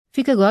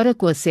Fica agora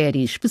com a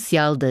série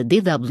especial da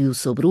DW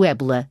sobre o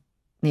Ebola.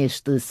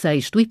 Neste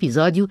 6º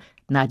episódio,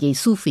 Nádia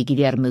Issouf e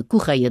Guilherme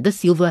Correia da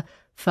Silva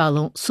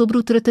falam sobre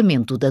o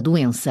tratamento da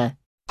doença.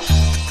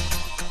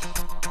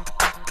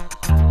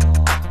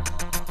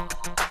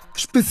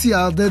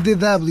 Especial da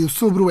DW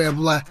sobre o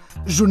Ebola.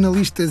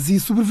 Jornalistas e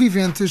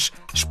sobreviventes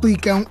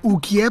explicam o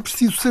que é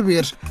preciso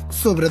saber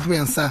sobre a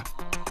doença.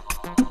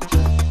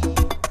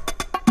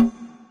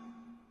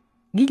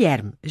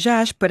 Guilherme, já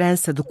há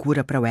esperança de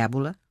cura para o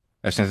Ebola?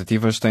 As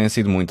tentativas têm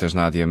sido muitas,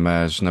 Nádia,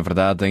 mas na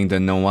verdade ainda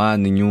não há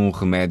nenhum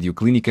remédio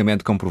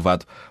clinicamente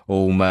comprovado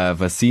ou uma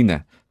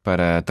vacina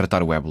para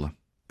tratar o Ebola.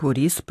 Por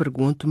isso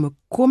pergunto-me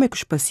como é que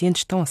os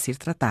pacientes estão a ser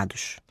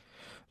tratados.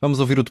 Vamos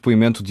ouvir o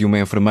depoimento de uma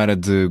enfermeira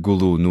de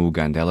Gulu, no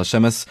Uganda. Ela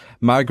chama-se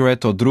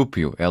Margaret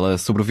Odrupio. Ela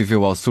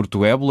sobreviveu ao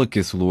surto Ebola que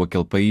assolou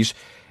aquele país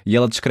e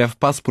ela descreve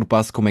passo por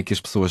passo como é que as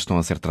pessoas estão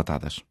a ser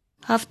tratadas.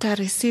 After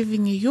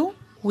receiving you,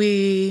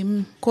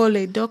 we call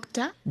a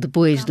doctor.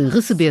 Depois de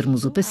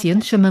recebermos o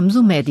paciente, chamamos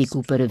o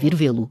médico para vir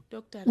vê-lo.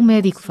 O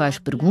médico faz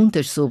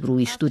perguntas sobre o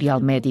historial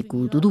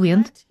médico do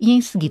doente e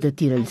em seguida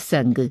tira-lhe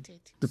sangue.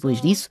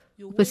 Depois disso,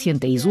 o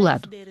paciente é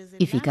isolado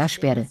e fica à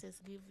espera.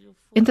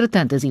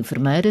 Entretanto, as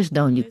enfermeiras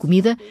dão-lhe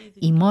comida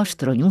e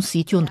mostram-lhe um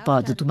sítio onde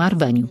pode tomar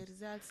banho.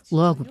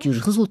 Logo que os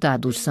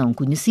resultados são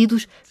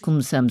conhecidos,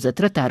 começamos a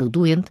tratar o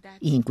doente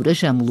e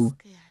encorajamo-lo.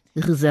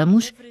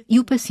 Rezamos e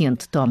o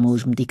paciente toma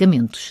os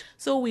medicamentos.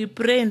 So we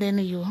pray and then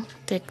you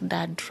take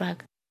that drug.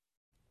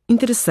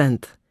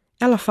 Interessante.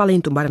 Ela fala em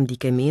tomar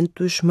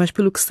medicamentos, mas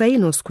pelo que sei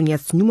não se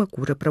conhece nenhuma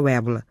cura para o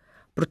Ebola.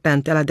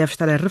 Portanto, ela deve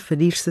estar a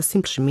referir-se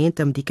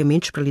simplesmente a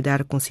medicamentos para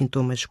lidar com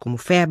sintomas como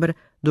febre,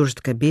 dores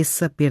de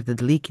cabeça, perda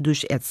de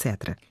líquidos,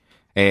 etc.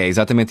 É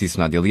exatamente isso,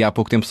 Nádia. Li há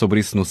pouco tempo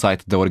sobre isso no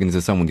site da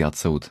Organização Mundial de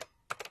Saúde.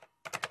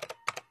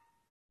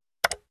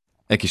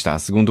 Aqui está.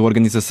 Segundo a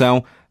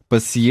organização,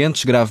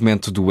 pacientes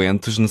gravemente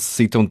doentes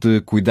necessitam de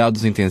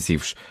cuidados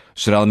intensivos.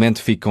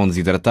 Geralmente ficam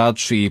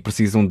desidratados e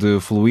precisam de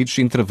fluidos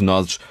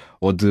intravenosos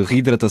ou de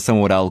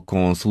reidratação oral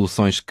com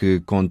soluções que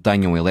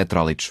contenham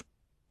eletrólitos.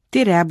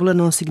 Ter ébola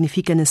não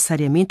significa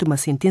necessariamente uma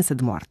sentença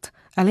de morte.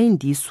 Além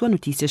disso, há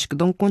notícias que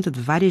dão conta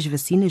de várias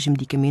vacinas e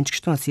medicamentos que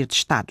estão a ser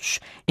testados,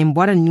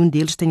 embora nenhum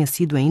deles tenha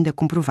sido ainda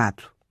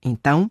comprovado.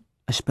 Então,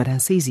 a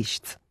esperança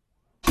existe.